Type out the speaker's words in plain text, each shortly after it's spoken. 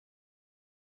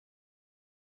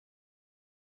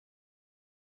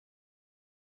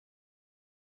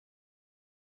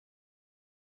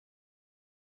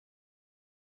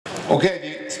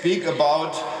Okay, we speak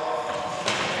about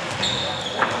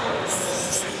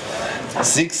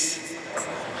 6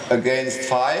 against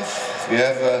 5. We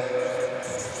have a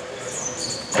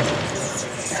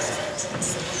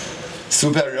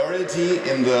superiority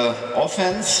in the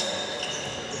offense.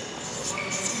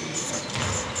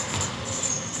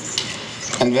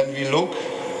 And when we look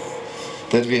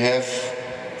that we have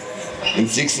in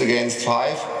 6 against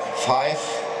 5,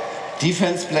 5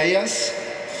 defense players,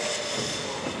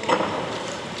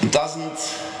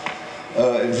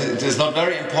 it is not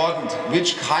very important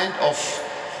which kind of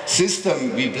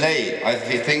system we play. I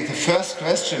think the first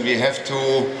question we have to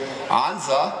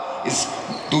answer is,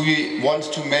 do we want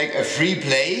to make a free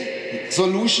play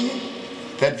solution,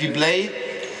 that we play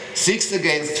 6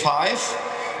 against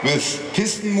 5 with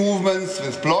piston movements,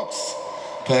 with blocks,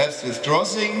 perhaps with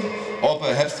crossing, or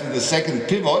perhaps with a second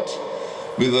pivot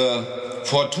with a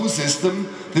 4-2 system?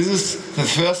 This is the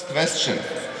first question.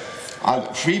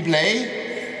 Free play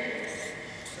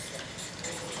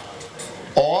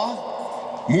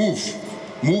or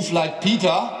move like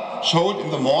Peter showed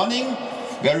in the morning,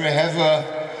 where we have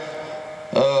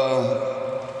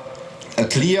a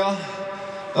clear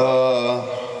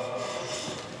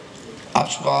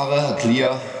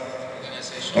Absprache,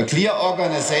 a clear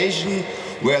organization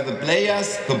where the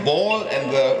players, the ball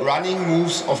and the running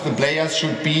moves of the players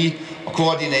should be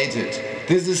coordinated.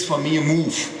 This is for me a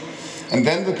move. And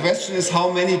then the question is,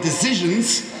 how many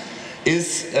decisions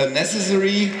is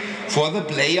necessary for the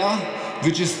player,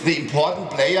 which is the important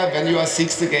player when you are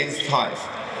 6 against 5.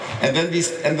 And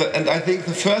I think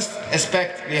the first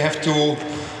aspect we have to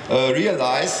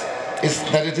realize is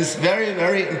that it is very,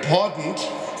 very important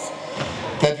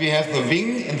that we have the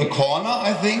wing in the corner,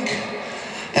 I think,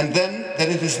 and then that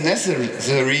it is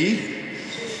necessary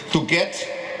to get,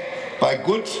 by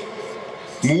good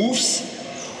moves,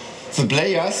 the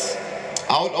players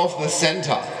out of the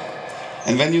center.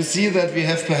 And when you see that we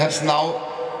have perhaps now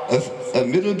a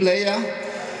middle player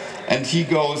and he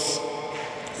goes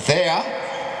there,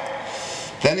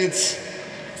 then it's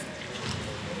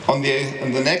on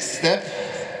the next step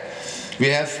we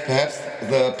have perhaps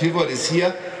the pivot is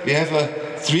here. We have a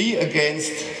 3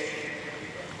 against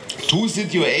 2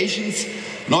 situations,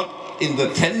 not in the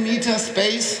 10-meter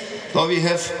space, so we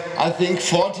have, I think,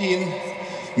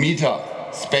 14-meter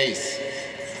space.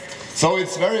 So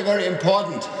it's very, very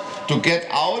important to get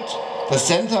out the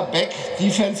center-back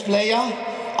defense player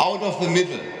out of the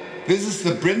middle. This is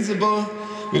the principle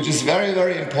which is very,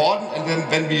 very important. And then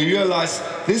when we realize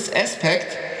this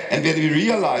aspect, and when we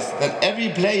realize that every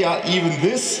player, even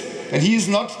this, when he is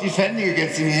not defending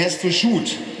against him, he has to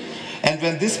shoot. And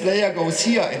when this player goes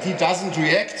here and he doesn't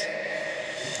react,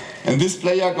 and this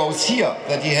player goes here,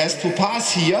 that he has to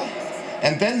pass here,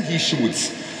 and then he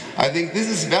shoots. I think this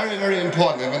is very, very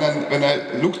important. And when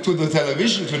I look to the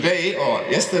television today, or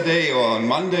yesterday, or on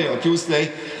Monday, or Tuesday,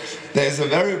 there is a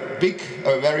very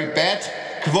very bad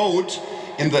quote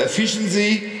in the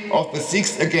efficiency of the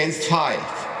 6 against 5.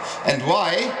 And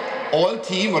why? All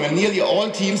teams, or nearly all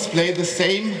teams, play the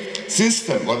same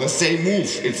system, or the same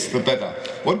move. It's the better.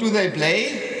 What do they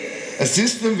play? A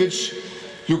system which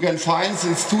you can find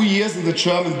since 2 years in the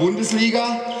German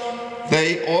Bundesliga.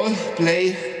 They all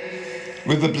play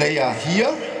with a player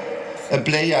here, a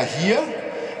player here,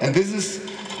 and this is,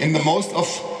 in the most of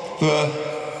the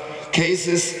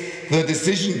cases, the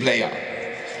decision player.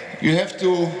 You have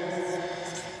to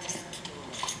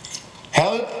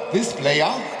help this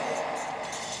player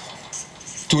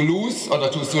to lose, or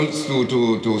to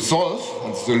solve,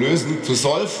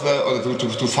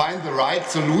 to find the right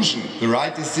solution, the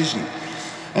right decision.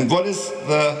 And what is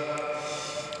the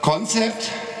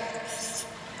concept?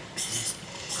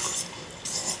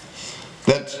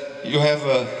 That you have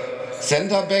a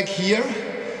center back here,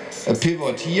 a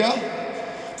pivot here,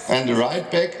 and a right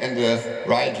back and a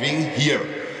right wing here.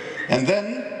 And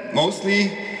then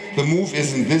mostly the move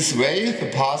is in this way, the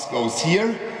pass goes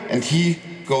here and he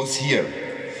goes here.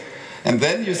 And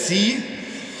then you see,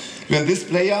 when this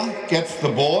player gets the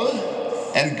ball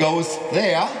and goes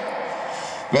there,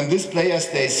 when this player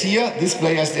stays here,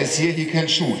 he can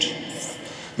shoot.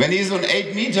 When he's on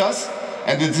 8 meters,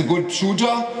 and it's a good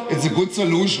shooter, it's a good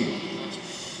solution.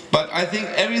 But I think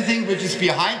everything which is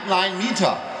behind 9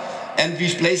 meters and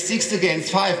we play 6 against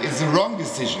 5 is the wrong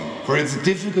decision. For it's a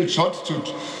difficult shot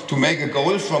to make a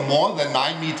goal from more than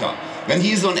 9 meters. When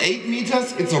he is on 8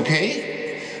 meters, it's okay.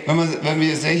 When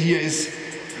we say here is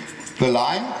the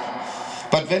line.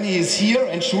 But when he is here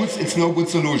and shoots, it's no good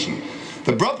solution.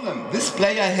 The problem this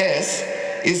player has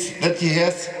is that he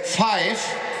has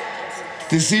 5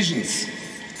 decisions.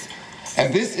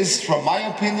 And this is, from my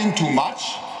opinion, too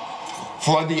much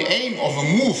for the aim of a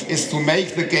move is to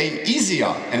make the game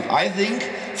easier, and I think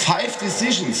 5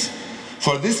 decisions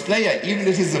for this player, even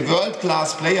if he's a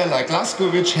world-class player like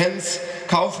Laskovic, Hens,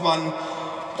 Kaufmann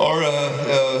or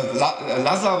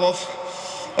Lazarov,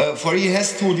 for he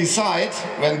has to decide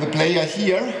when the player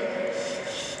here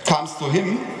comes to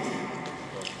him,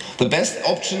 the best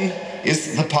option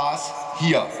is the pass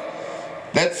here.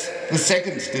 That's the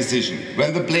second decision.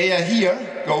 When the player here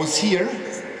goes here,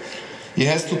 he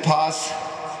has to pass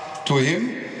to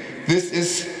him. This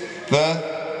is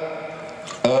the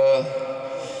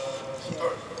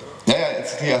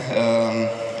it's clear.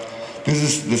 This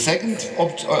is the second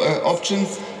option.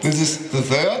 This is the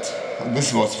third.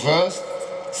 This was first,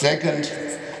 second,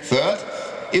 third.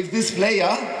 If this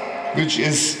player, which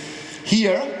is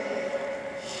here,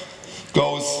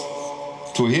 goes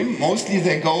to him, mostly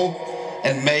they go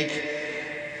and make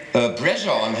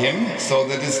pressure on him so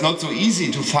that it's not so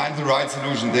easy to find the right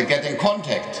solution. They get in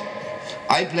contact.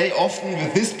 I play often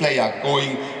with this player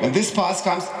going, when this pass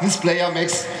comes, this player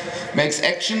makes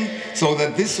action so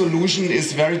that this solution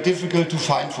is very difficult to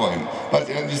find for him. But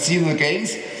when you see the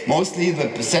games, mostly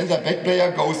the center back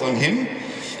player goes on him,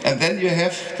 and then you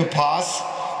have to pass,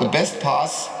 the best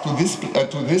pass to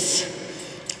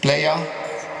this player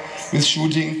with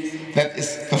shooting, that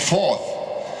is the fourth.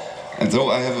 And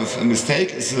so I have a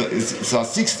mistake, it's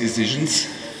 6 decisions.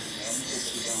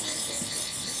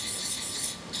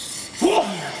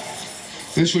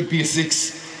 This should be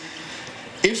 6.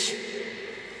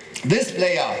 If this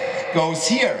player goes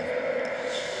here,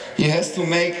 he has to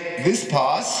make this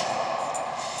pass,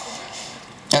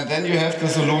 and then you have the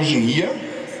solution here.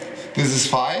 This is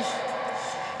 5.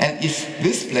 And if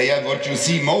this player, what you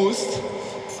see most,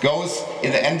 goes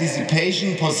in the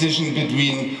anticipation position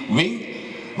between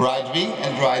right wing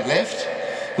and right left,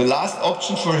 the last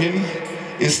option for him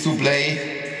is to play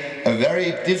a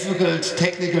very difficult,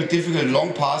 difficult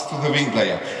long pass to the wing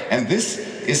player. And this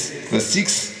is the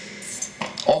 6th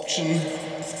option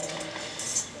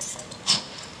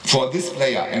for this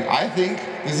player. And I think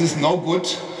this is no good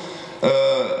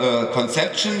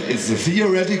conception. It's a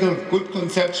theoretical good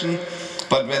conception,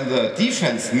 but when the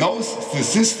defense knows the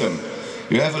system,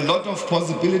 you have a lot of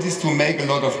possibilities to make a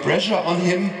lot of pressure on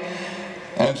him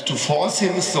and to force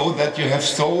him so that you have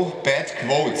so bad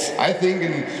quotes. I think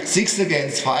in 6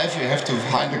 against 5 you have to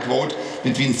find a quote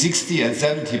between 60 and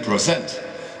 70%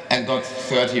 and not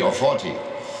 30 or 40.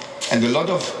 And a lot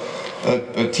of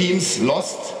teams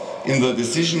lost in the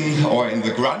decision or in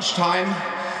the crunch time.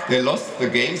 They lost the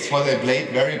games for they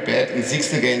played very bad in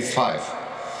 6 against 5.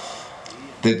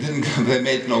 They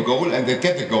made no goal, and they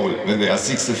get a goal when they are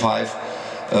 6-5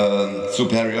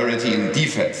 superiority in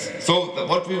defense. So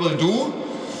what we will do,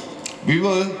 we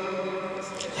will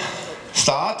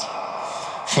start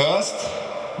first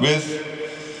with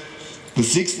the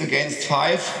 6 against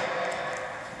 5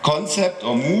 concept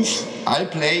or move. I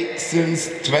play since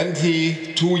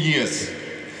 22 years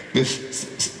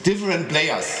with different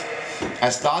players. I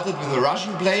started with a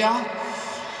Russian player.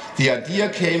 The idea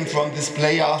came from this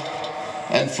player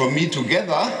and from me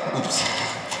together. Oops.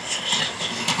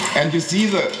 And you see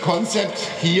the concept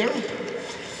here,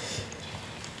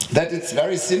 that it's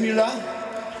very similar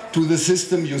to the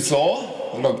system you saw.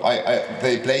 Look,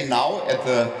 they play now at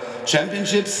the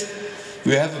championships.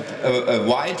 We have a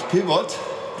wide pivot.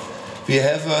 We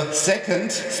have a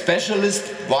second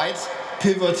specialist wide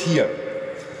pivot here.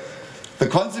 The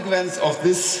consequence of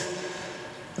this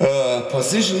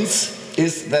positions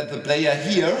is that the player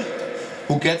here,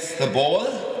 who gets the ball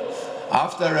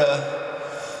after a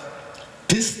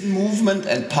piston movement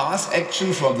and pass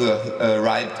action from the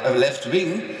left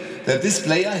wing, that this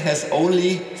player has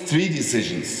only 3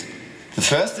 decisions. The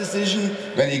first decision,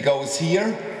 when he goes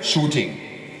here, shooting.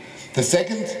 The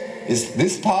second is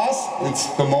this pass. It's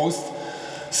the most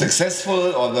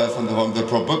successful, or from the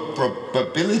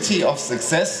probability of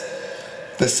success.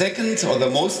 The second, or the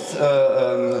most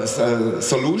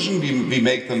solution, we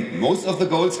make the most of the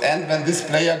goals, and when this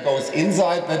player goes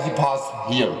inside, then he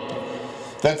passes here.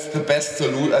 That's the best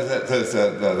solution,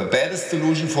 the baddest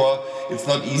solution for it's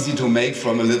not easy to make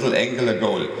from a little angle a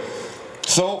goal.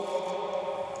 So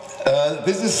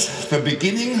this is the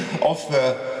beginning of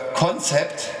the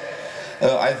concept.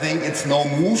 I think it's no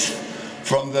move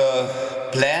from the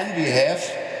plan we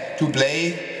have to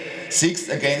play 6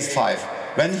 against 5.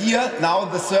 When here now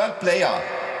the third player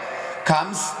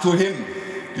comes to him,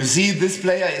 you see this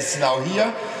player is now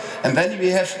here, and then we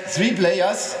have 3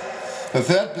 players. The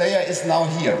third player is now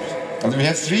here, and we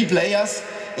have 3 players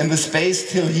in the space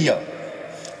till here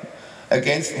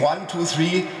against 1, 2,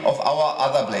 3 of our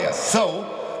other players. So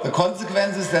the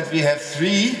consequence is that we have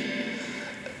 3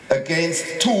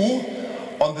 against 2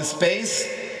 on the space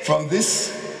from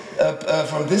this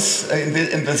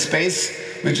in the space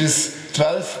which is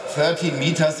 12-13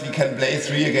 meters, we can play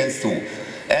 3 against 2.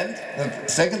 And the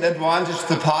second advantage,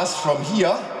 the pass from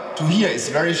here to here is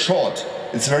very short.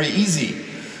 It's very easy.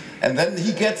 And then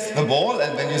he gets the ball,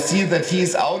 and when you see that he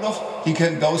is out of, he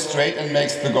can go straight and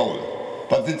makes the goal.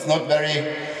 But it's not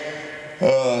very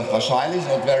wahrscheinlich,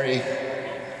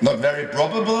 not very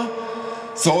probable.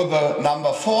 So the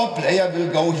number 4 player will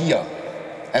go here.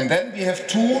 And then we have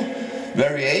 2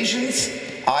 variations.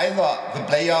 Either the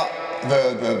player,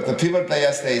 the pivot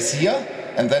player stays here,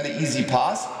 and then an easy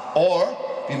pass, or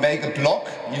we make a block,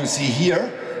 you see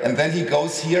here, and then he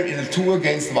goes here in a 2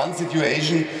 against 1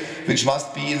 situation, which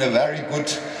must be in a very good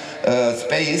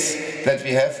space, that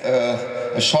we have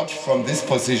a shot from this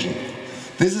position.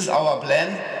 This is our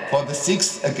plan for the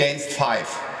 6 against 5.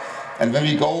 And when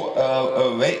we go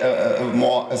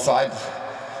more aside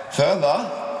further,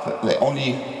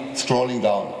 only scrolling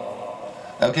down.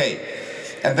 Okay,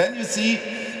 and then you see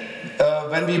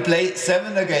when we play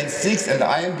 7 against 6, and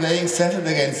I am playing 7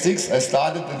 against 6, I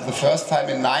started it the first time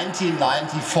in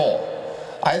 1994.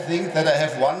 I think that I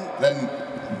have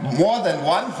more than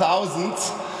 1,000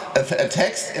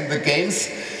 attacks in the games,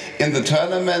 in the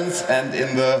tournaments and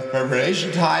in the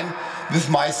preparation time with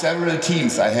my several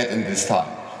teams I had in this time.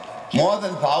 More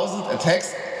than 1,000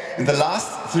 attacks. In the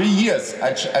last 3 years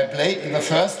I played in the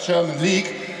first German league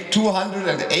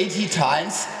 280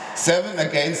 times 7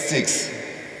 against 6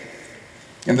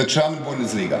 in the German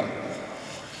Bundesliga.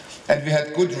 And we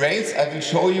had good rates. I will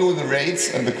show you the rates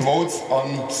and the quotes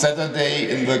on Saturday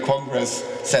in the Congress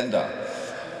Center.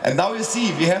 And now you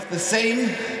see we have the same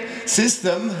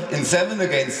system in 7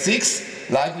 against 6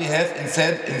 like we have in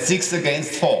 6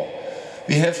 against 4.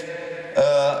 We have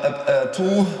a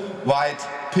 2 wide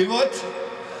pivot.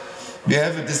 We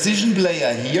have a decision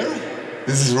player here.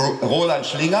 This is Roland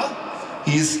Schlinger.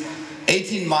 He's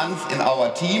 18 months in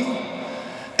our team,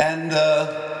 and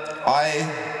I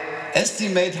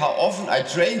estimate how often I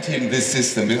trained him this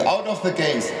system. Out of the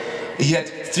games, he had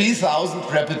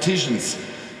 3,000 repetitions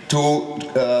to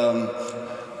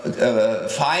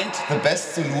find the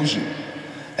best solution.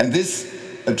 And this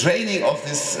training of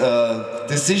this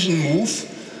decision move,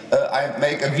 I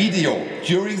make a video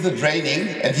during the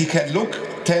training, and he can look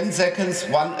 10 seconds,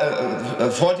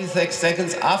 46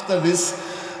 seconds after this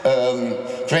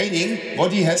training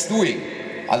what he has doing.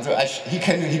 Also he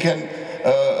can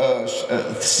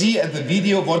see at the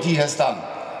video what he has done.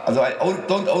 Also I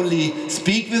don't only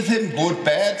speak with him, good,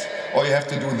 bad, or you have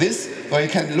to do this, but you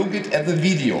can look it at the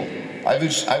video. I will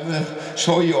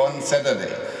show you on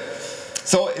Saturday.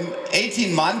 So in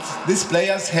 18 months, these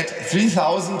players had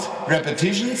 3,000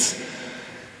 repetitions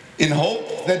in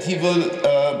hope that he will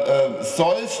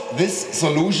solve this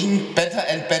solution better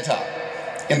and better.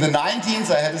 In the 19th,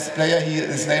 I had this player,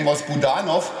 his name was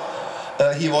Budanov.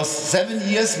 He was 7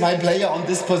 years my player on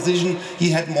this position. He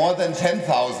had more than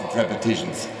 10,000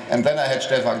 repetitions. And then I had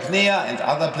Stefan Kneer and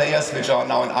other players which are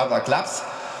now in other clubs.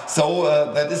 So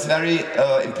that is very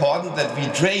important that we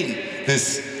train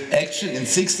this action in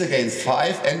 6 against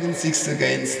 5 and in 6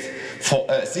 against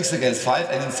 5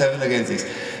 and in 7 against 6.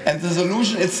 And the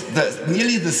solution is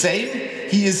nearly the same.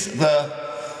 He is the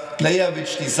player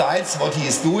which decides what he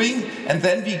is doing, and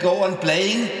then we go on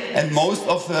playing, and most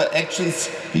of the actions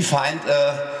we find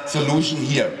a solution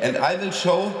here. And I will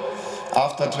show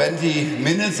after 20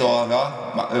 minutes or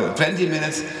 20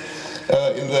 minutes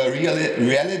in the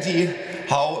reality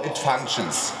how it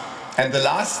functions. And the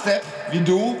last step we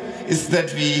do is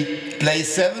that we play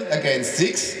 7 against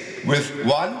 6 with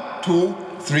 1, 2,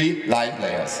 3 line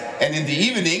players. And in the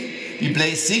evening we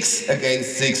play 6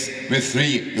 against 6 with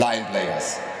 3 line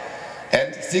players.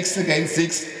 And 6 against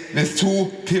 6 with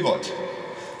 2 pivot.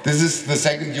 This is the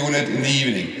second unit in the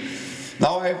evening.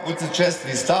 Now I would suggest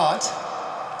we start.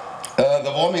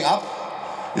 The warming up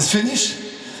is finished.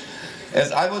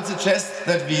 As I would suggest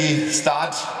that we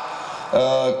start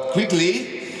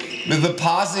quickly with the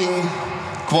passing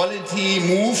quality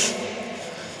move.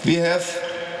 We have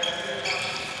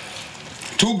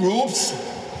 2 groups,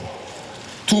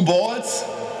 2 balls,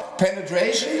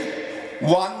 penetration,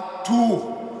 1,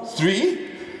 2, 3,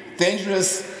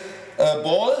 dangerous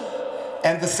ball,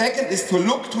 and the second is to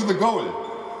look to the goal.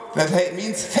 That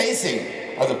means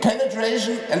facing, also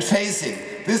penetration and facing.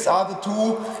 These are the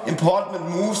 2 important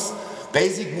moves,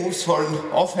 basic moves for an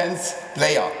offense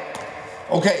player.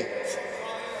 Okay,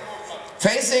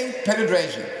 facing,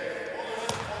 penetration.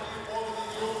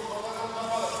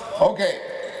 Okay,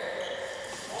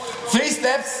 3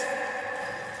 steps.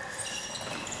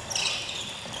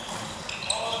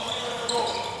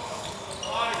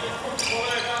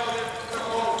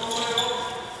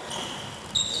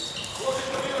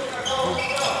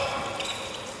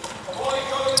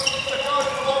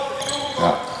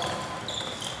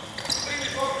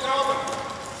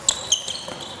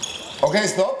 Okay,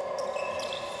 stop.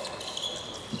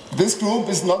 This group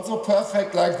is not so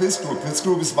perfect like this group. This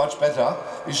group is much better.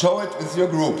 We show it with your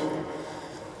group.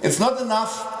 It's not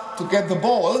enough to get the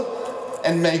ball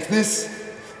and make this.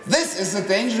 This is a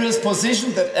dangerous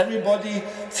position that everybody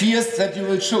fears that you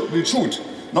will shoot.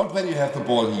 Not when you have the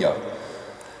ball here.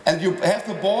 And you have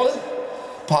the ball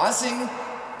passing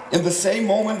in the same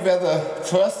moment where the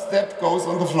first step goes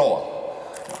on the floor.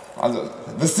 Also,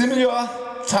 the similar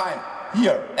time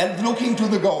here and looking to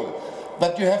the goal.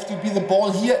 But you have to be the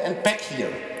ball here and back here.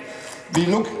 We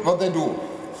look what they do.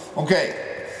 Okay.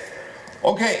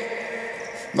 Okay.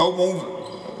 No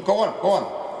move. Go on, go on.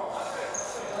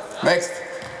 Next.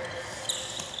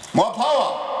 More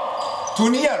power. Too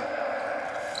near.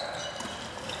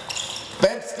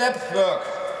 Bad step work.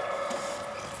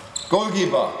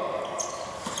 Goalkeeper.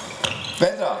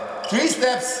 Better. 3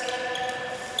 steps.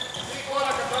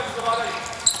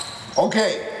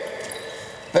 Okay.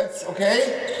 That's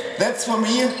okay. That's for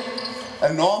me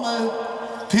a normal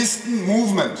piston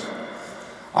movement.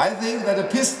 I think that a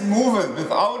piston movement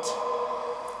without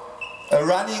a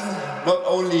running not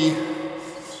only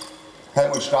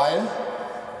Helmut Steil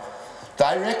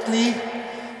directly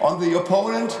on the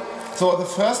opponent. So the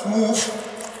first move,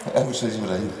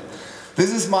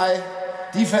 this is my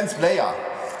defense player.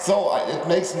 So it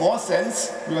makes more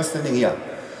sense, you are standing here,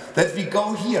 that we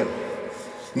go here,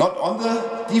 not on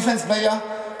the defense player,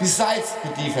 besides the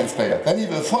defense player. Then he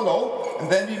will follow, and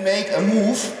then we make a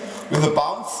move with a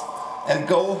bounce and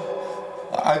go.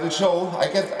 I will show.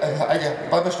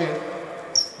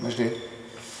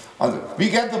 We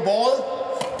get the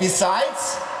ball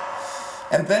besides,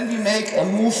 and then we make a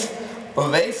move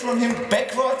away from him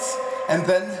backwards, and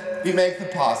then we make the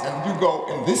pass. And you go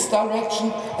in this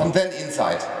direction and then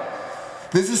inside.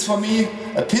 This is for me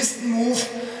a piston move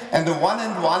and a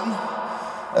one-and-one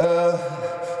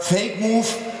fake move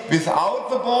without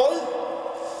the ball.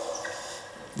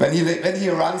 When he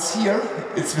runs here,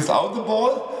 it's without the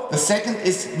ball. The second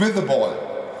is with the ball.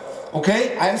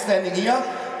 Okay, I'm standing here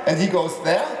and he goes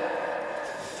there.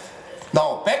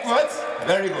 Now backwards,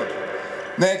 very good.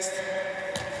 Next,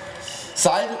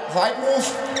 side move,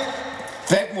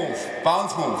 back move,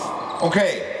 bounce move.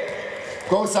 Okay,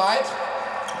 go side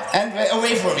and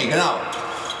away from me, genau.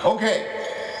 Okay.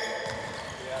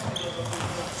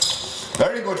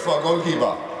 Very good for a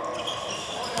goalkeeper.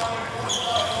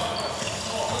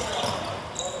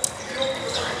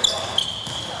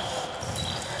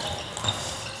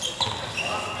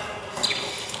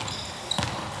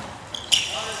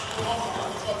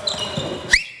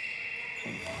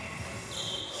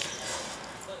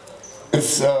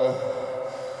 It's,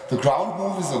 the ground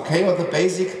move is okay or the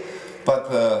basic, but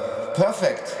the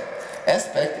perfect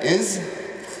aspect is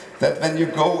that when you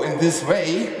go in this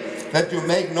way, that you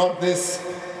make not this.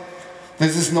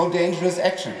 This is no dangerous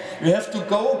action. You have to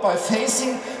go by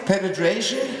facing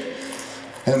penetration.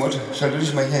 Helmut, stell du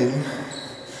dich mal hier hin.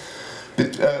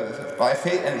 By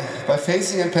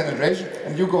facing and penetration,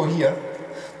 and you go here.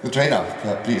 The trainer,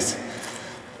 please.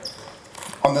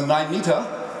 On the 9 meter,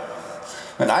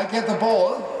 when I get the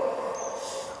ball,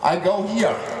 I go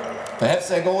here.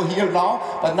 Perhaps I go here now,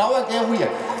 but now I go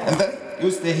here. And then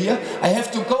you stay here. I have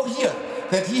to go here.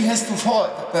 That he has to fall,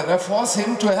 that I force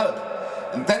him to help.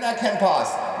 And then I can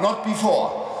pass, not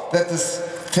before. That this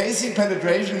facing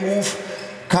penetration move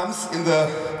comes in the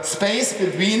space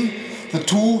between the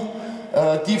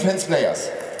 2 defense players.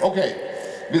 Okay,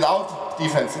 without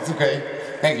defense, it's okay.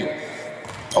 Thank you.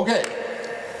 Okay.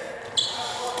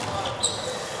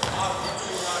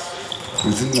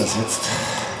 Wie sind das jetzt?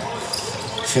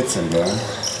 14, ja.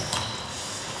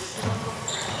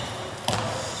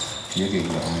 4 gegen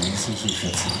 3, sind schon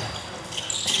 14.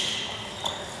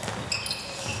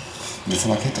 Und jetzt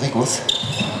haben wir keine Trikots.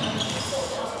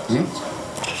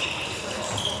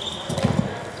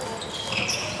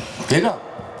 Peter?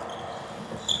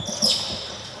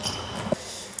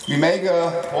 We make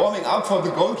a warming up for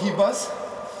the goalkeepers.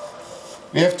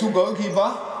 We have 2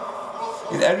 goalkeepers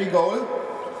in every goal.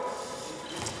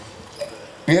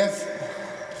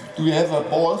 Do we have a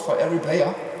ball for every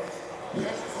player?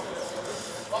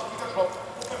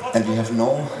 And we have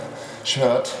no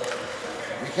shirt,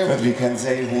 but we can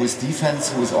say who is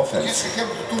defense, who is offense. Yes, we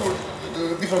have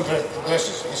 2 different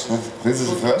dresses. This is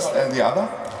the first and the other?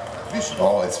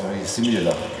 Oh, it's very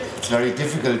similar. It's very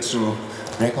difficult to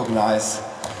recognize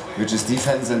which is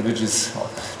defense and which is...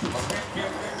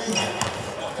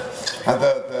 And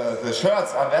the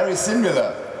shirts are very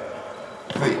similar.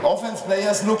 The offense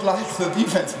players look like the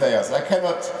defense players. I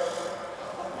cannot...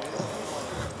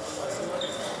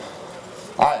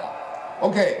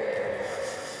 Okay.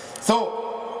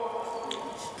 So,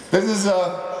 this is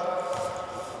a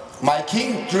my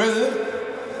king drill,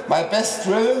 my best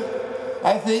drill,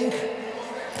 I think,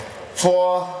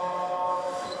 for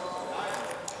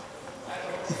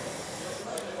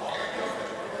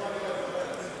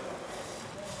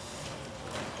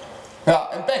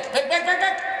and back.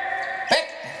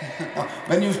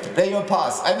 When you play your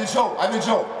pass, I will show.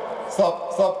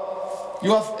 Stop.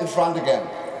 You are in front again.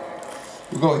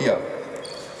 You go here.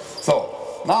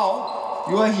 So, now,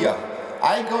 you are here.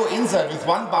 I go inside with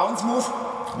one bounce move,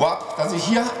 dass ich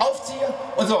hier aufziehe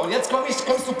und so. Und jetzt kommst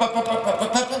du,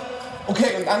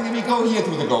 okay, and then we go here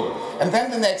to the goal. And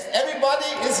then the next. Everybody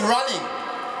is running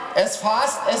as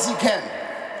fast as he can.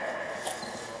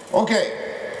 Okay.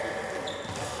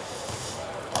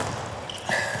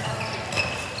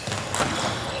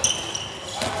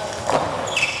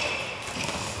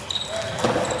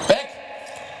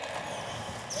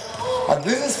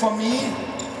 This is for me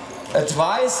a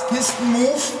twice piston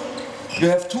move. You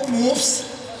have two moves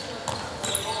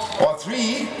or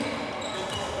three,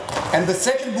 and the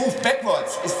second move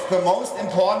backwards is the most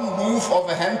important move of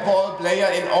a handball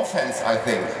player in offense, I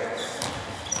think.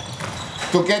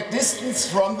 To get distance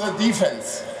from the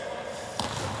defense.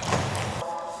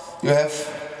 You have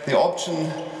the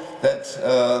option that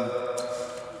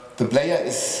the player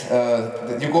is,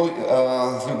 you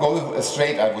go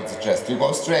straight, I would suggest. You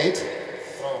go straight.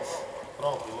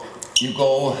 You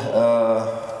go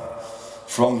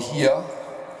from here,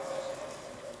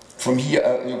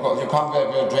 you come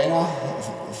where your trainer,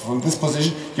 from this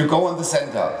position, you go in the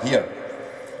center, here.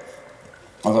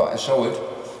 Also, I show it.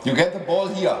 You get the ball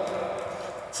here.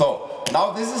 So,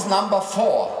 now this is number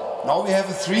 4. Now we have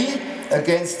a 3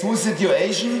 against 2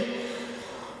 situation.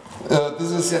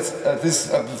 This is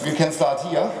we can start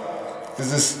here.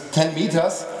 This is 10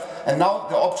 meters. And now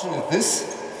the option is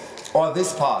this or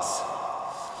this pass.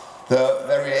 The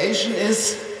variation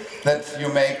is that you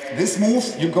make this move,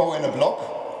 you go in a block.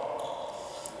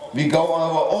 We go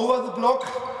over the block,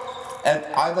 and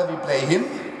either we play him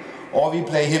or we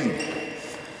play him.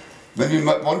 When we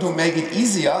want to make it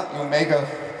easier, you make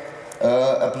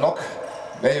a block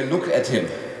where you look at him.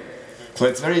 So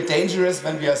it's very dangerous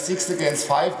when we are 6 against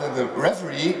 5 that the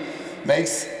referee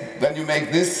makes, when you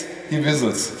make this, he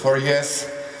whistles, for he has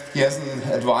an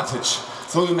advantage.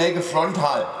 So you make a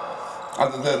frontal.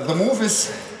 The move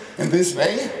is in this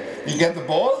way. We get the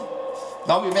ball.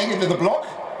 Now we make it with a block,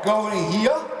 going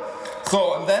here.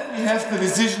 So, and then we have the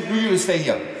decision, do you stay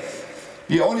here?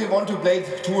 We only want to play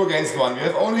 2 against 1. We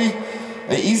have only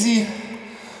an easy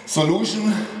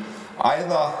solution,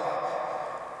 either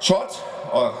shot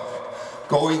or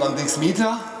going on this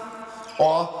meter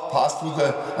or pass to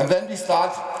the, and then we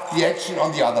start the action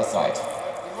on the other side.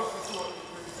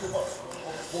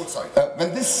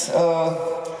 When this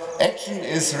action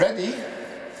is ready,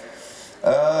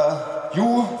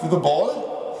 you, with the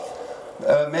ball,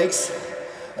 makes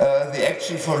the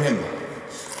action for him.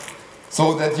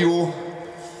 So that you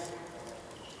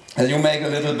make a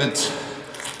little bit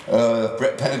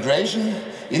penetration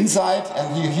inside,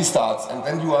 and he starts, and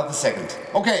then you are the second.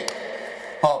 Okay,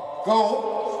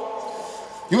 go,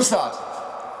 you start.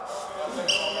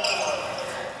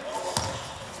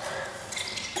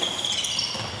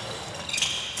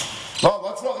 No,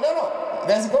 what's wrong? No,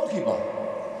 there's a goalkeeper.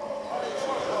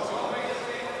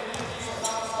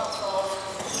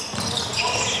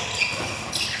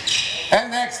 And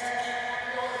next.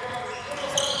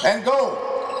 And go.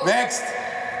 Next.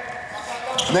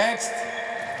 Next.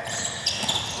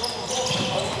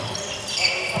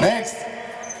 Next.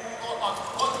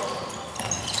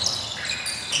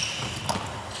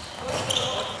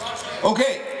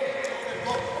 Okay.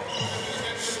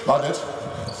 Got it.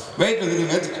 Wait a little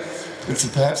bit. It's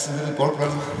perhaps a little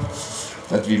problem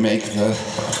that we make a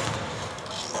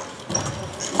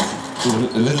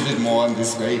little bit more in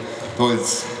this way, though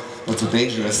it's not so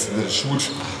dangerous. The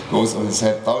shoot goes on his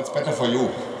head. Now it's better for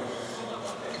you.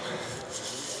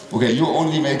 Okay, you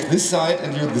only make this side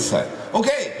and you this side.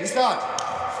 Okay, we start.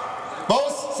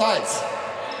 Both sides.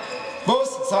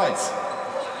 Both sides.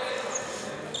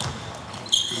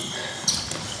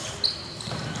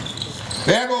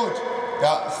 Very good.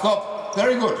 Yeah, stop.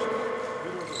 Very good.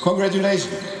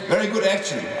 Congratulations. Very good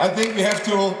action. I think we have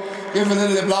to give a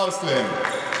little applause to him.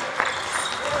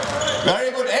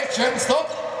 Very good action. Stop.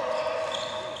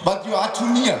 But you are too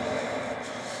near.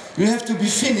 You have to be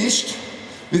finished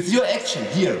with your action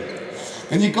here.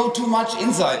 When you go too much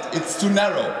inside, it's too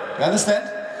narrow. You understand?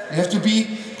 You have to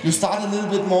be, you start a little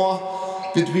bit more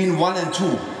between 1 and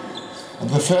 2. And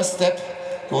the first step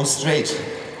goes straight.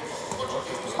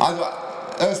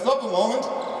 Stop a moment.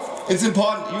 It's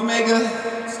important. You make a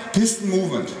piston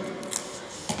movement.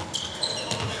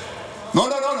 No.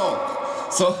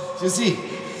 So, you see,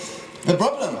 the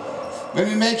problem, when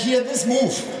we make here this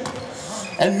move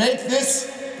and make this,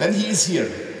 then he is here.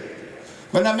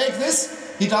 When I make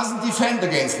this, he doesn't defend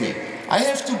against me. I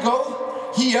have to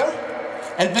go here,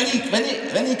 and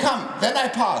when he come, then I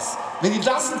pass. When he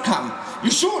doesn't come, you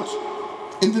shoot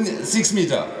in the 6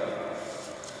 meter.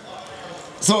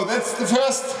 So that's the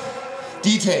first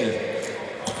detail.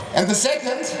 And the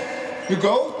second, you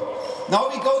go, now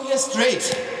we go here straight,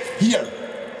 here,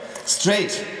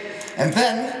 straight. And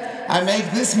then I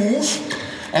make this move,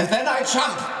 and then I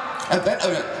jump. And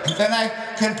then I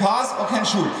can pass or can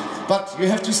shoot. But you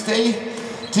have to stay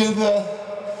till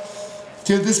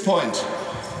this point.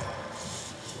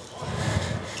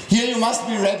 Here you must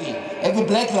be ready at the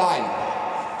black line.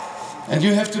 And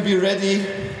you have to be ready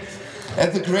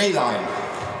at the gray line.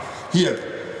 Here.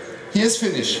 Here's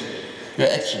finish. Your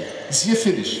action is here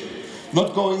finish.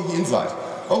 Not going inside.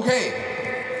 Okay.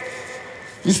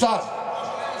 We start.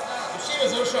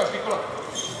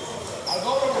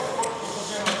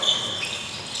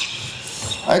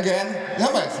 Again.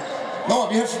 No,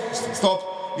 we have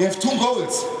stop. We have 2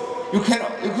 goals. You can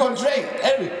train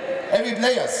every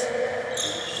players.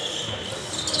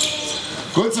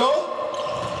 Good so.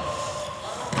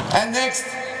 And next.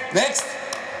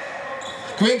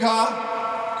 Quicker.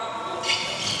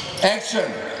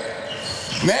 Action.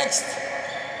 Next.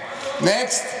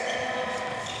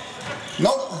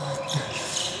 No.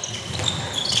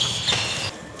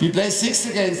 We play 6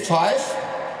 against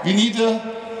 5. We need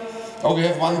oh, we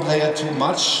have 1 player too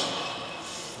much.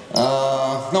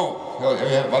 No, we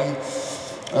have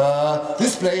 1.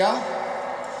 This player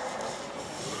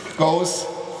goes.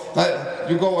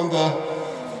 You go on the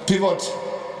pivot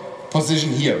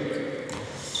position here.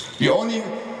 We only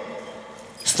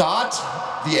start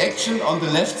the action on the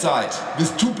left side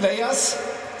with 2 players,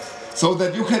 so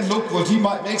that you can look what he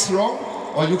makes wrong,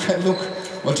 or you can look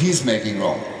what he's making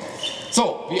wrong.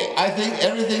 So, I think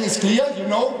everything is clear. You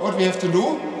know what we have to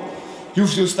do. You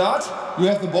start, you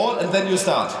have the ball, and then you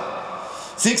start.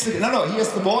 6, no, here's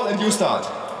the ball, and you start.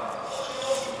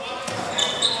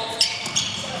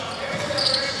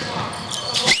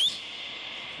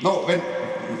 No,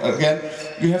 again,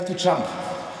 you have to jump.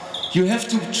 You have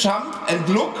to jump and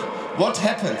look what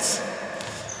happens.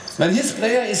 When his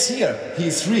player is here, he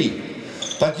is free.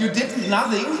 But you did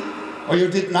nothing,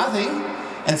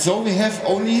 and so we have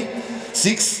only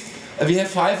 6, we have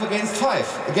 5 against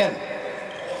 5, again.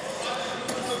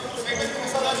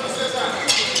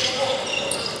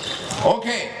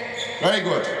 Okay, very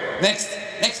good. Next,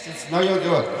 now you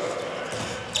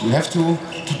have to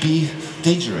be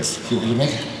dangerous. You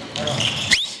make.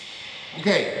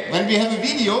 Okay, when we have a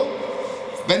video,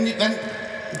 when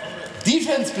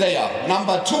defense player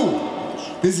number 2,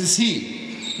 this is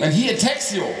he. When he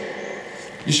attacks you,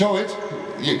 you show it.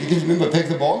 You give him take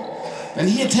the ball. When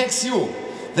he attacks you,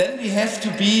 then we have to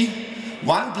be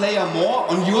 1 player more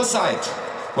on your side.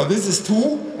 Well, this is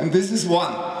 2 and this is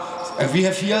 1. And we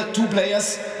have here 2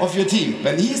 players of your team.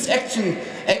 When he is acting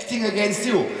against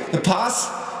you, the pass,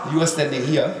 you are standing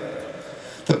here,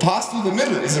 the pass to the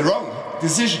middle is a wrong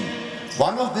decision.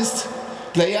 One of these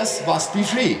players must be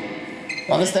free.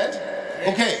 You understand?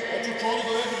 Okay.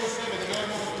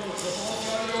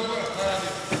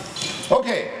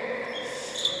 Okay.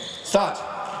 Start.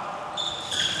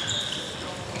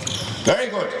 Very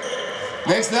good.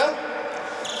 Next there.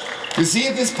 You see,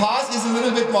 this pass is a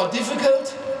little bit more difficult,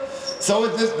 so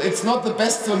it's not the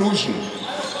best solution.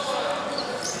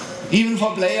 Even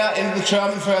for player in the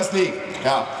German First League.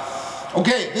 Yeah.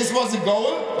 Okay, this was a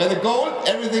goal. When a goal,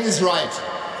 everything is right.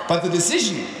 But the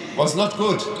decision was not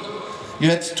good. You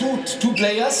had two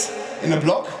players in a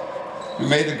block. You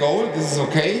made a goal, this is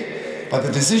okay. But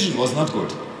the decision was not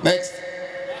good. Next.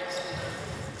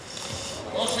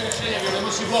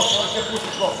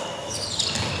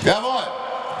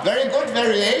 Jawohl. Very good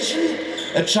variation.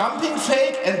 A jumping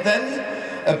fake and then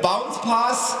a bounce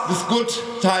pass with good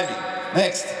timing.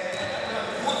 Next.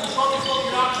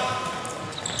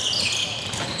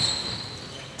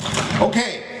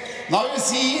 Okay, now you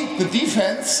see the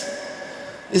defense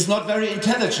is not very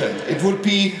intelligent. It would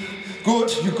be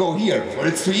good you go here, or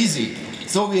it's too easy.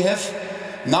 So we have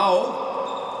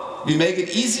now, we make it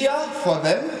easier for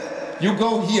them. You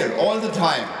go here all the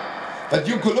time. But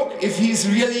you could look if he's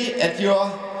really at your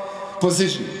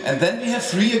position. And then we have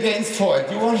 3 against 4,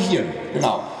 and you are here,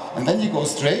 now. And then you go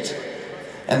straight,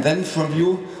 and then from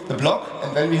you the block,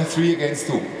 and then we have 3 against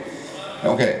 2.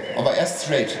 Okay, aber erst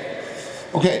straight.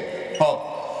 Okay,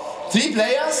 3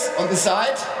 players on the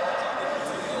side,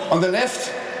 on the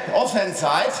left offhand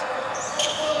side,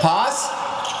 pass,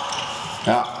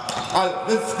 yeah.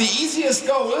 That's the easiest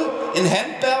goal in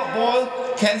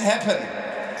handball can happen.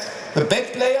 The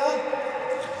back player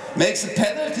makes a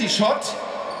penalty shot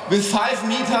with 5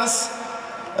 meters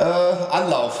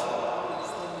Anlauf.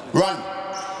 Run.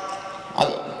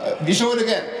 We show it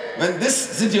again. When this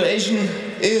situation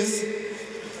is,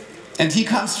 and he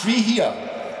comes free here,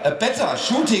 a better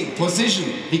shooting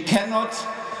position we cannot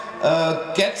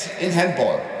get in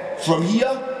handball. From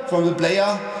here, from the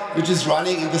player which is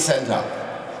running in the center.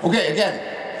 Okay, again.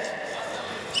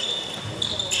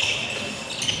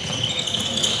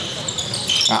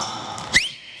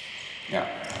 Yeah.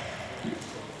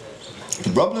 The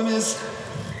problem is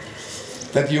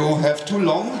that you have too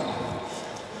long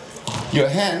your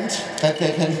hand, that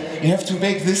you have to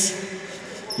make this.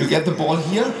 You get the ball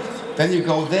here, then you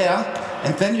go there,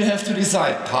 and then you have to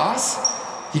decide, pass,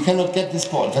 he cannot get this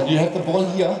ball. Then you have the ball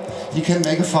here, he can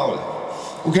make a foul.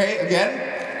 Okay, again.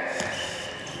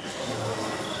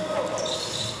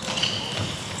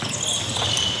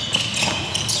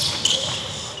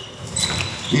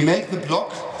 We make the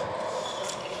block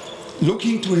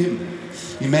looking to him.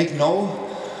 We make no...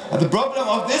 The problem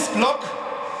of this block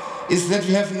is that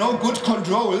you have no good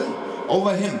control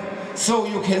over him. So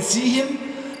you can see him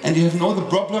and you have no the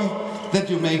problem that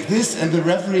you make this and the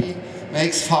referee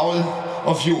makes foul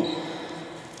of you.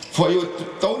 For you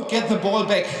don't get the ball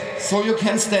back, so you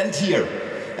can stand here.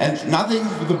 And nothing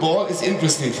with the ball is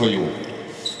interesting for you.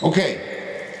 Okay.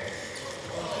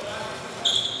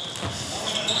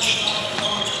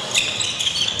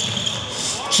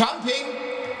 Jumping,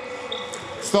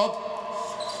 stop.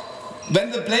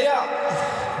 When the player,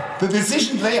 the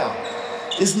decision player,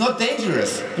 is not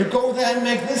dangerous, you go there and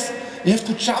make this, you have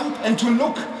to jump and to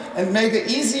look and make an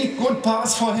easy, good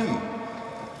pass for him.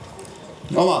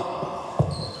 Nochmal.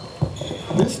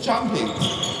 This jumping.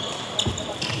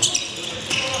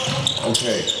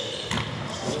 Okay.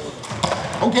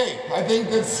 Okay, I think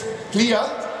that's clear.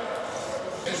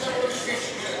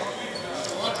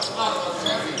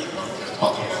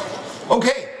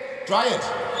 Okay, try it.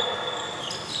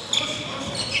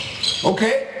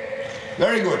 Okay,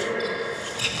 very good.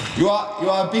 You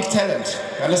are a big talent,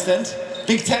 you understand?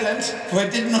 Big talent, who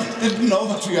didn't know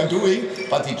what we are doing,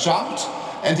 but he jumped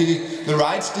and the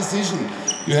right decision.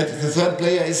 You had the third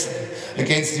player is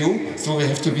against you, so we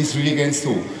have to be 3 against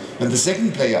 2. When the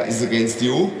second player is against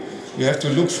you, you have to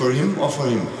look for him or for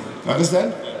him. You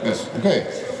understand? Yes, okay.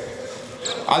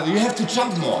 You have to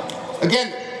jump more.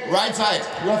 Again, right side.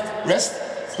 You have rest,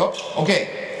 stop, okay.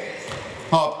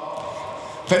 Hop.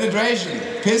 Penetration,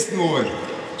 piston movement.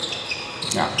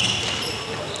 Yeah.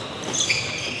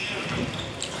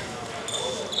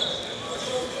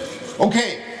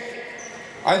 Okay.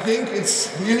 I think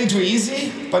it's nearly too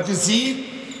easy, but you see,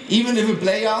 even if a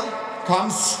player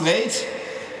comes late,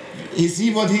 he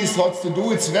sees what he wants to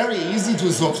do. It's very easy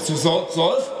to solve.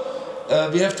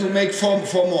 We have to make 4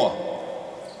 more.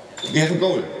 We have a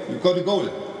goal. We've got a goal.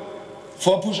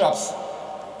 4 push-ups.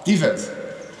 Defense.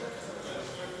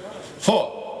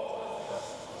 4.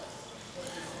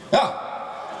 Yeah.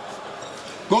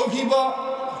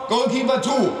 Goalkeeper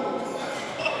 2.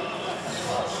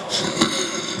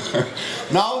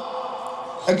 Now,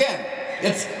 again,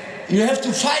 you have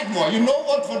to fight more. You know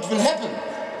what will happen.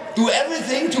 Do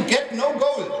everything to get no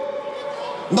goal.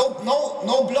 No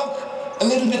block. A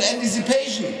little bit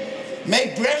anticipation.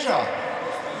 Make pressure.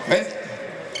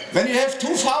 When you have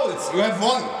 2 fouls, you have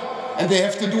 1. And they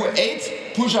have to do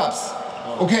 8 push-ups.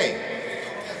 Okay.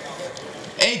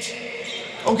 8.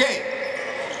 Okay.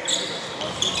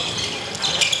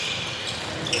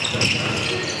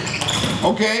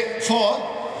 Okay, 4,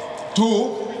 2.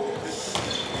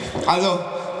 Also,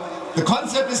 the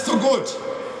concept is too good.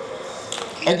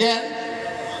 Again,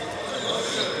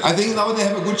 I think now they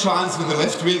have a good chance with the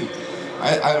left wing.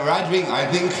 Right wing, I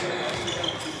think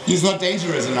he's not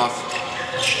dangerous enough.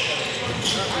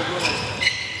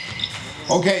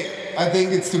 Okay, I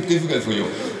think it's too difficult for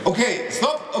you. Okay,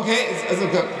 stop. Okay,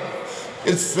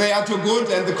 they are too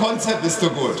good and the concept is too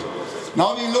good.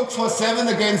 Now we look for 7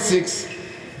 against 6.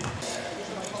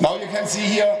 Now you can see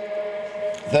here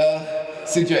the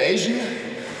situation.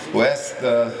 Where's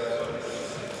the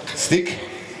stick?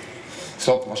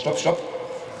 Stop.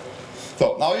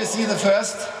 So now you see the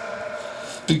first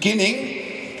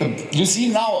beginning. You see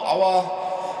now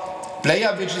our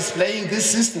player which is playing this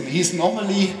system. He's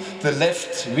normally the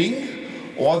left wing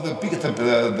or the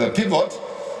pivot.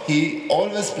 He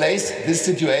always plays this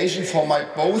situation for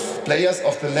both players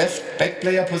of the left back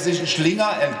player position.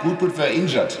 Schlinger and Gutbrot were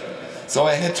injured. So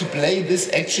I had to play this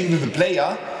action with a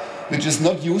player which is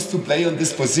not used to play on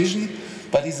this position,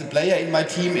 but he's a player in my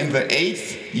team in the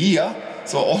 8th year.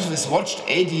 so always watched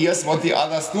 8 years what the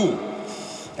others do.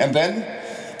 And then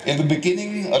in the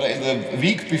beginning, or in the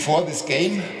week before this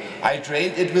game, I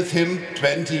trained it with him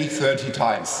 20, 30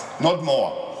 times, not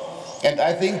more. And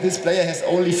I think this player has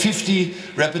only 50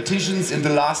 repetitions in the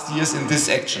last years in this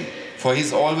action. For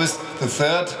he's always the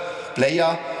third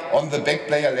player on the back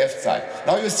player left side.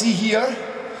 Now you see here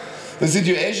the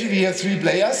situation, we have 3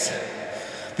 players.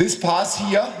 This pass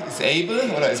here is able,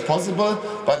 or is possible,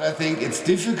 but I think it's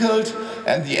difficult,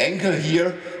 and the angle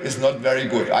here is not very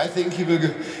good. I think he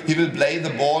will play the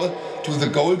ball to the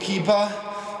goalkeeper.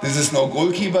 This is no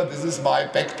goalkeeper, this is my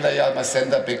back player, my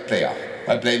center back player,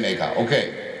 my playmaker.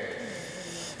 Okay.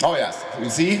 Oh yes, you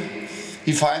see,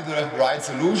 he finds the right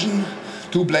solution.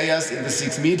 2 players in the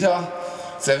 6 meter,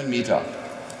 7 meter.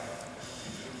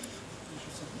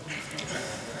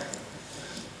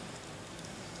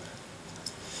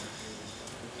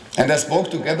 And I spoke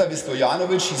together with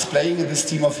Stojanovic, he's playing in this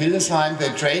team of Hildesheim. They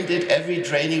trained it every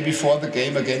training before the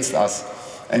game against us.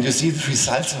 And you see the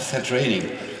results of that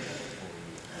training.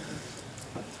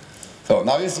 So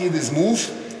now you see this move.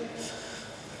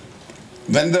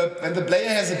 When the player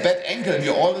has a bad ankle,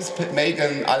 you always make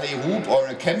an Alley-Hoop or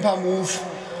a Camper move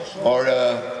or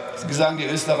wie sagen die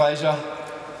Österreicher?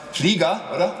 Flieger,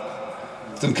 oder?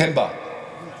 Zum Camper.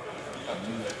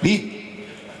 Wie?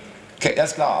 Ja,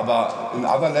 ist klar, aber in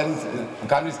other lands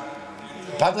kann ich.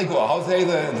 Patrick, how say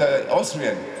the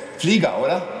Austrian? Flieger,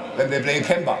 oder? When they play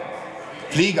Camper.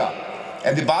 Flieger.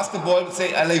 And the basketball would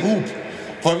say Alley-Hoop.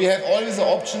 For we have always the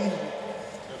option.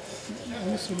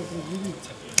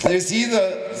 You see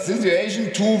the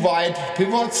situation, 2 wide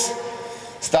pivots,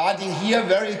 starting here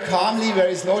very calmly,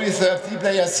 very slowly, 3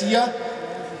 players here,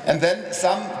 and then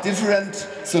some different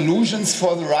solutions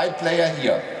for the right player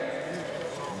here.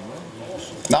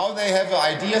 Now they have an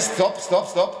idea, stop.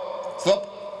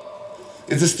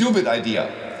 It's a stupid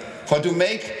idea. For to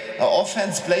make an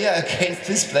offense player against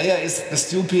this player is the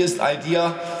stupidest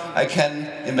idea I can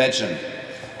imagine.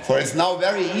 For it's now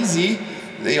very easy,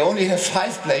 they only have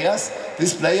 5 players,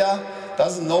 this player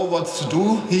doesn't know what to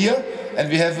do here, and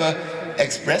we have an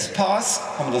express pass,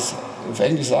 kann man das auf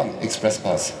Englisch sagen? Express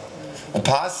pass. A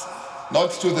pass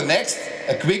not to the next,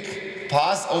 a quick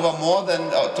pass over more than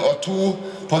or 2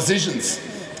 positions.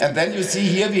 And then you see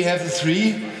here we have a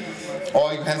 3,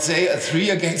 or you can say a 3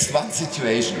 against 1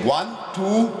 situation. 1,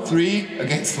 2, 3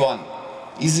 against 1.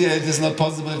 Easier it is not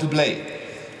possible to play.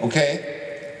 Okay?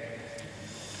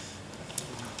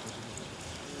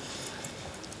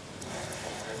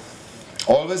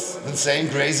 Always the same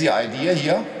crazy idea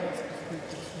here.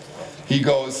 He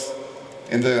goes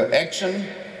in the action,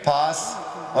 pass,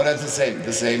 oh that's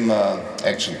the same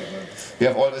action. We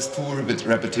have always 2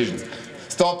 repetitions.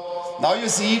 Stop. Now you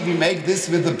see we make this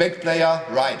with the back player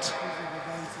right.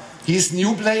 He's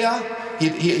new player,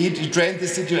 he trained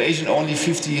this situation only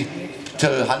 50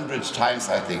 till 100 times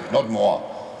I think, not more.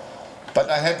 But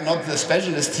I had not the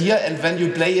specialist here, and when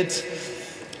you play it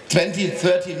 20,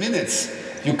 30 minutes,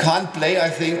 you can't play, I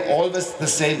think, always the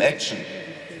same action.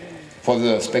 For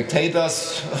the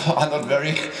spectators are not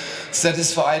very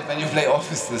satisfied when you play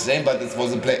always the same, but it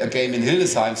was a game in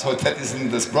Hildesheim, so that isn't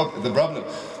the problem.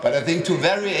 But I think to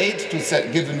variate, to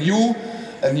give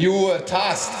a new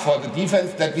task for the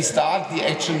defense, that we start the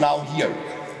action now here.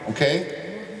 Okay?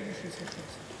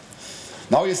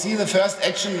 Now you see the first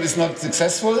action is not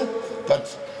successful,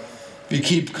 but we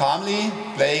keep calmly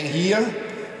playing here.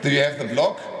 Then you have the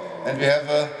block, and we have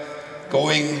a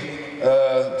going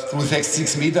through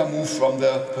 6 meter move from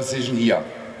the position here.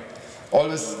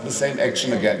 Always the same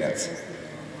action again. Yes.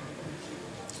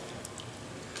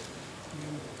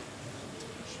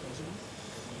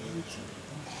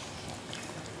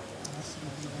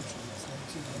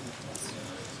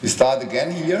 We start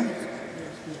again here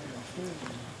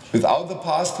without the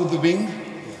pass to the wing.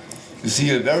 You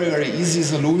see a very easy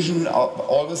solution,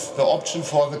 always the option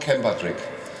for the camber trick.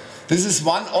 This is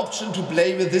one option to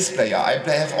play with this player. I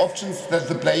have options that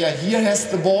the player here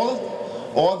has the ball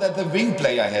or that the wing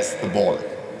player has the ball.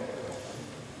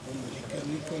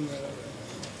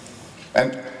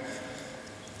 And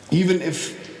even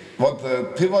if what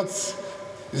the pivots,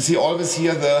 you see always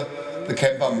here the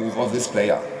camper move of this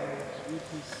player.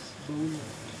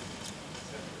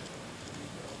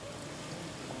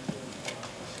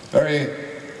 Very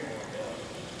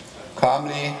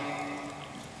calmly.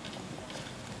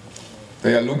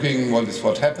 They are looking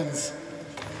what happens.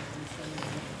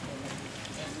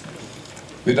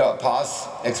 With a pass,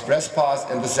 express pass,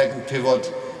 and the second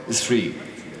pivot is free.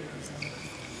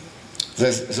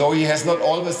 So he has not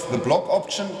always the block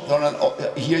option,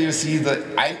 here you see the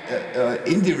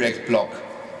indirect block.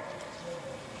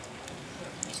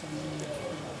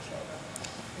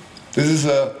 This is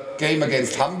a game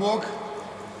against Hamburg.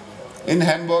 In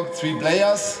Hamburg, 3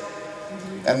 players.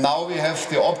 And now we have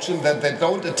the option that they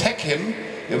don't attack him.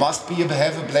 You must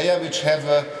have a player which have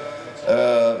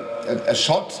a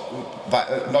shot,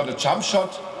 not a jump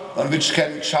shot, on which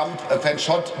can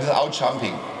shot without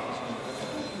jumping.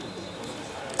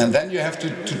 And then you have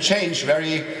to change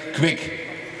very quick.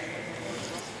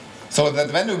 So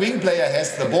that when a wing player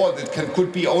has the ball, it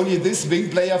could be only this wing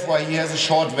player, for he has a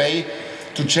short way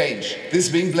to change.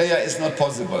 This wing player is not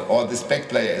possible, or this back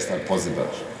player is not possible.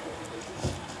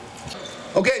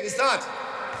 Okay, we start.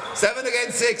 7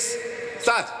 against 6.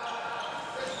 Start.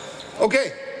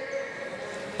 Okay.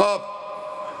 Up.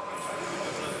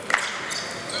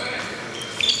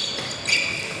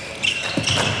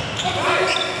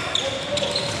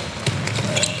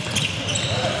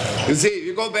 You see,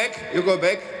 you go back,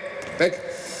 back.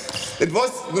 It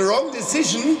was the wrong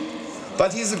decision,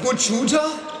 but he's a good shooter.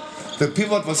 The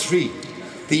pivot was free.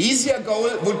 The easier goal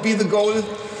would be the goal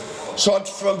shot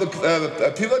from the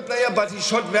pivot player, but he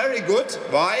shot very good.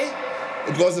 Why?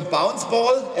 It was a bounce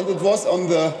ball and it was on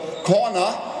the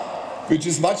corner, which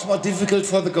is much more difficult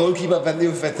for the goalkeeper when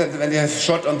you have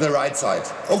shot on the right side.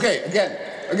 Okay, again.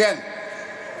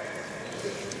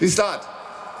 We start.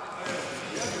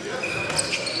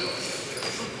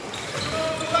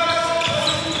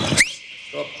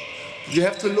 Stop. You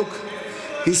have to look.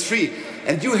 He's free.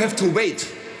 And you have to wait.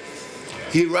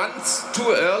 He runs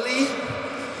too early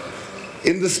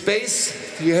in the space.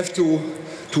 You have to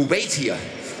wait here.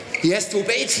 He has to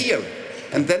wait here.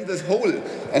 And then the hole.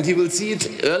 And he will see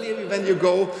it earlier when you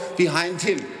go behind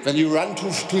him. When you run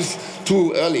too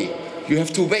early. You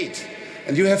have to wait.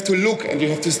 And you have to look. And you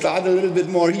have to start a little bit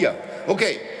more here.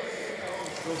 Okay.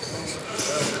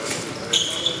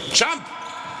 Jump.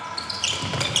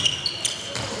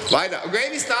 Weiter. Okay,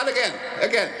 we start again.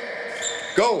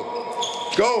 Go.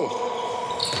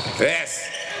 Yes.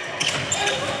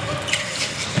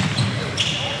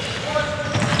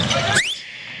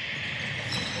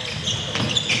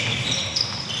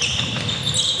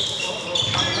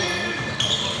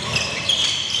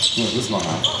 This one.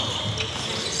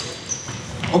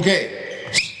 Okay.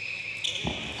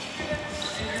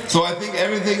 So I think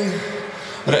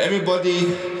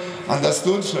everybody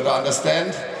understood or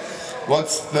understand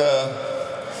what's the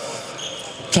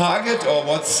target or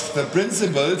what's the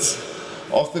principles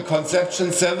of the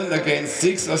conception 7 against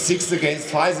 6 or 6 against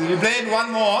 5. So we played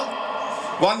one more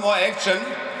action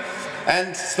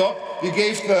and stop. We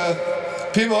gave the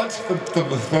pivot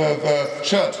the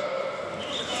shirt.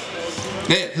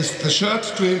 Nee, the shirt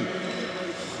to him.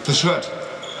 The shirt.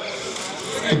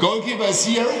 The goalkeeper is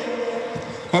here.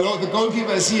 Hello, the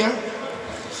goalkeeper is here.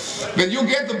 When you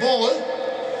get the ball,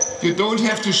 you don't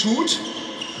have to shoot.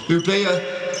 You play a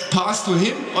pass to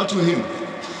him or to him.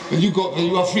 When you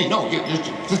are free. No,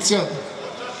 that's your.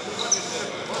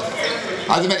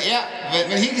 Also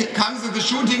when he comes in the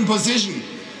shooting position,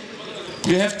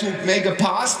 you have to make a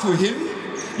pass to him.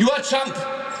 You are jump.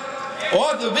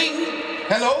 Or the wing.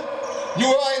 Hello. You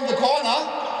are in the corner.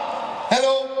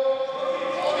 Hello.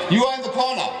 You are in the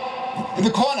corner. In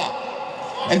the corner.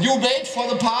 And you wait for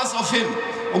the pass of him.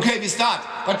 Okay, we start.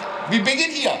 But we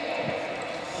begin here.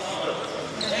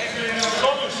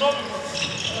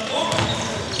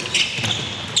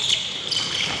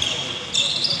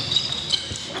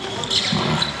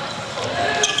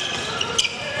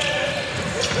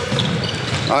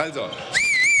 Also,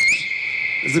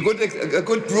 it's a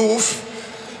good proof,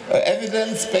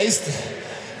 evidence-based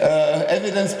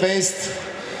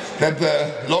that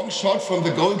the long shot from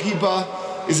the goalkeeper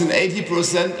is an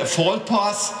 80% a fault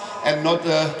pass and not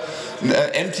an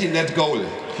empty net goal.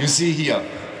 You see here.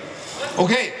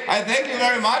 Okay, I thank you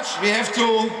very much. We have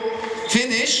to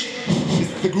finish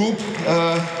the group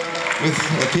with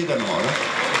Peter now.